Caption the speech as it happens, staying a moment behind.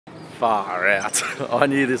Far out. I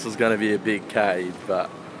knew this was going to be a big cave, but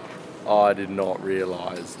I did not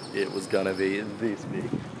realise it was going to be this big.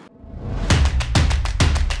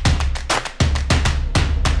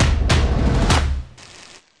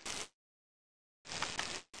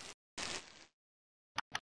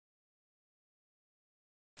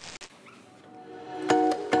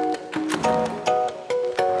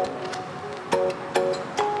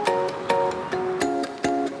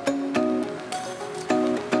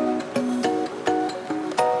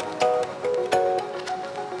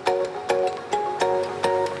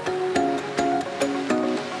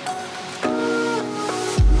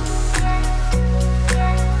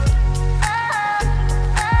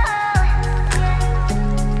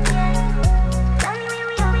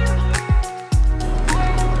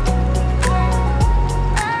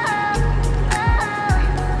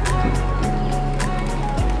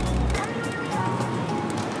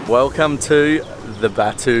 Welcome to the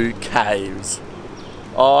Batu Caves.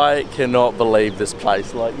 I cannot believe this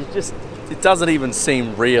place. Like, it doesn't even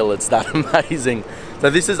seem real. It's that amazing. So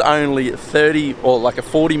this is only 30 or like a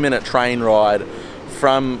 40-minute train ride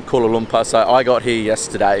from Kuala Lumpur. So I got here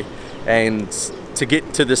yesterday, and to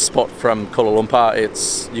get to this spot from Kuala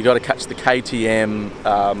Lumpur, you got to catch the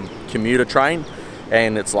KTM commuter train,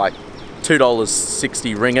 and it's like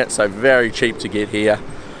 $2.60 ringgit, so very cheap to get here.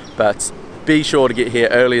 But be sure to get here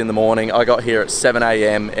early in the morning. I got here at 7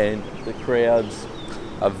 AM and the crowds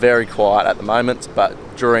are very quiet at the moment, but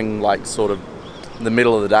during like sort of the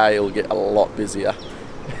middle of the day it'll get a lot busier.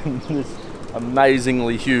 This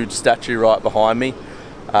amazingly huge statue right behind me,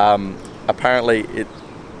 apparently it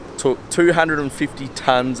took 250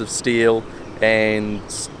 tons of steel and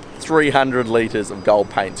 300 litres of gold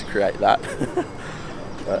paint to create that.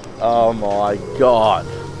 But, oh my god,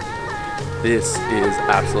 this is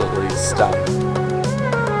absolutely stunning.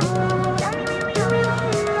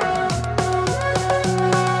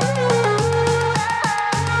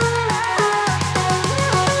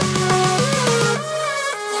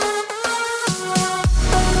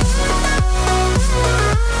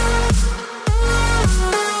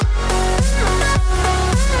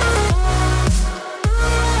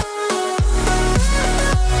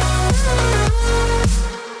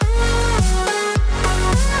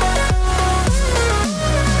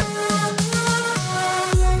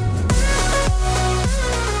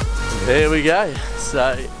 There we go.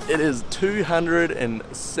 So it is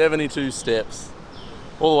 272 steps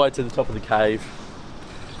all the way to the top of the cave.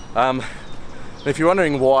 If you're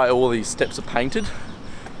wondering why all these steps are painted,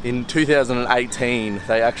 in 2018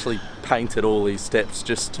 they actually painted all these steps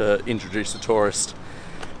just to introduce the tourist,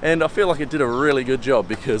 and I feel like it did a really good job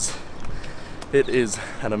because it is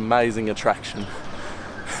an amazing attraction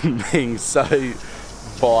being so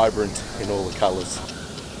vibrant in all the colours.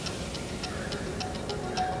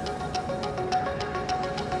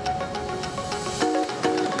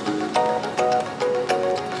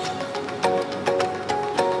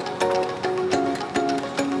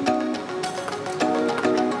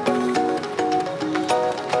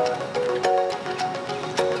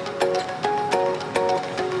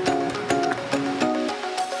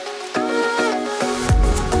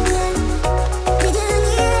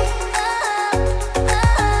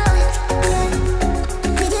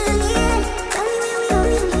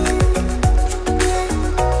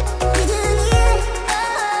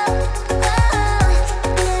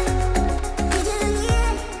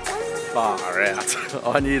 Far out.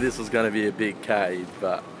 I knew this was going to be a big cave,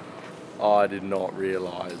 but I did not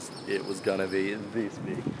realise it was going to be this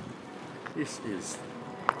big. This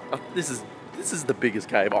is the biggest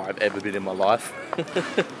cave I've ever been in my life.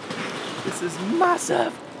 This is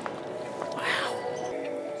massive. Wow.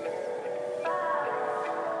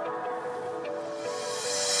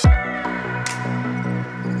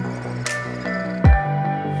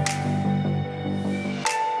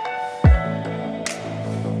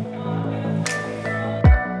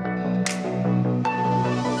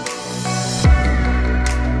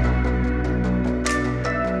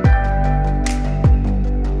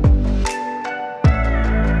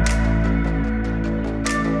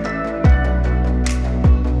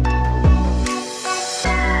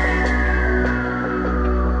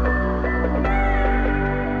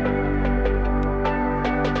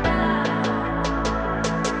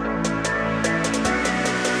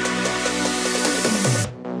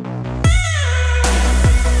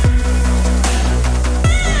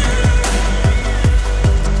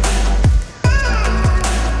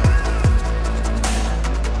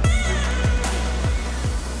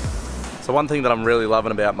 So one thing that I'm really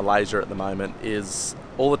loving about Malaysia at the moment is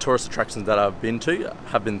all the tourist attractions that I've been to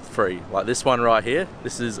have been free. Like this one right here,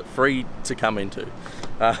 this is free to come into.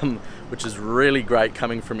 which is really great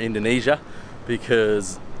coming from Indonesia,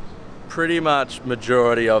 because pretty much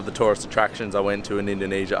majority of the tourist attractions I went to in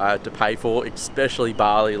Indonesia I had to pay for, especially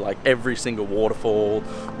Bali. Like every single waterfall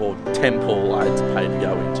or temple I had to pay to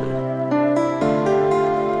go into.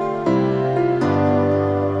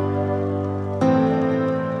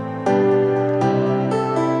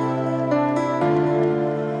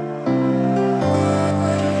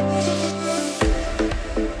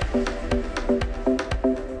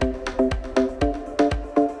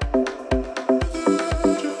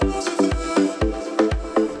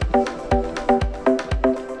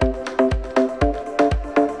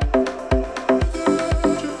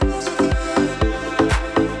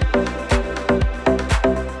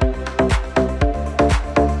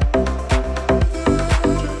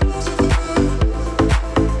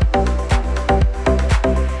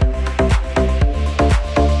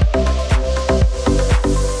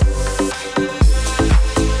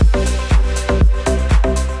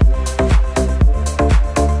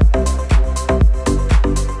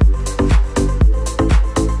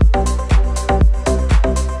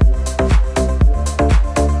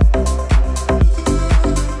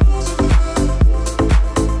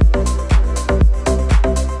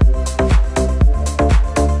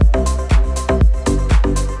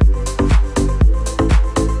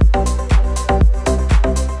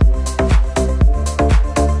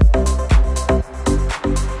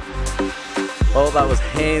 Well, that was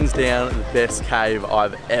hands down the best cave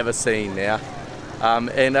I've ever seen now.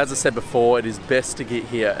 And as I said before, it is best to get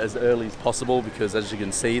here as early as possible, because as you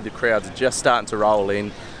can see, the crowds are just starting to roll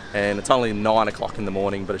in, and it's only 9 o'clock in the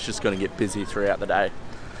morning, but it's just going to get busy throughout the day.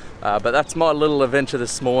 But that's my little adventure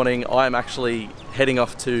this morning. I'm actually heading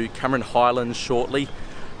off to Cameron Highlands shortly.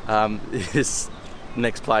 This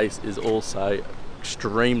next place is also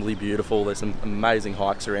extremely beautiful. There's some amazing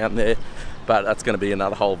hikes around there, but that's going to be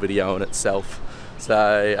another whole video in itself.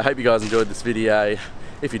 So I hope you guys enjoyed this video.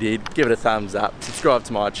 If you did, give it a thumbs up, subscribe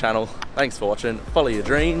to my channel. Thanks for watching, follow your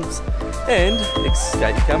dreams, and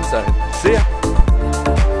escape your comfort zone. See ya!